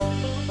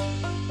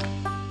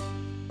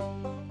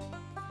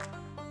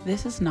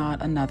This is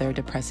not another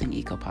depressing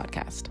eco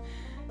podcast.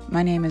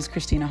 My name is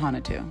Christina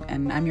Hanatu,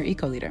 and I'm your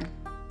eco leader.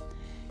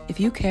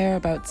 If you care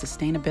about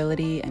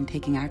sustainability and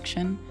taking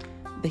action,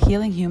 The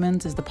Healing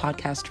Humans is the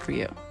podcast for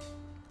you.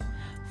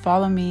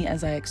 Follow me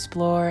as I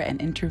explore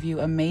and interview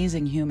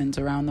amazing humans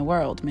around the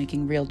world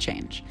making real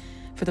change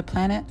for the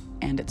planet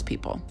and its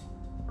people.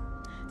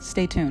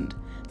 Stay tuned.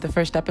 The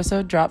first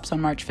episode drops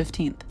on March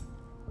 15th.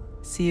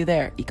 See you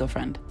there,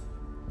 eco-friend.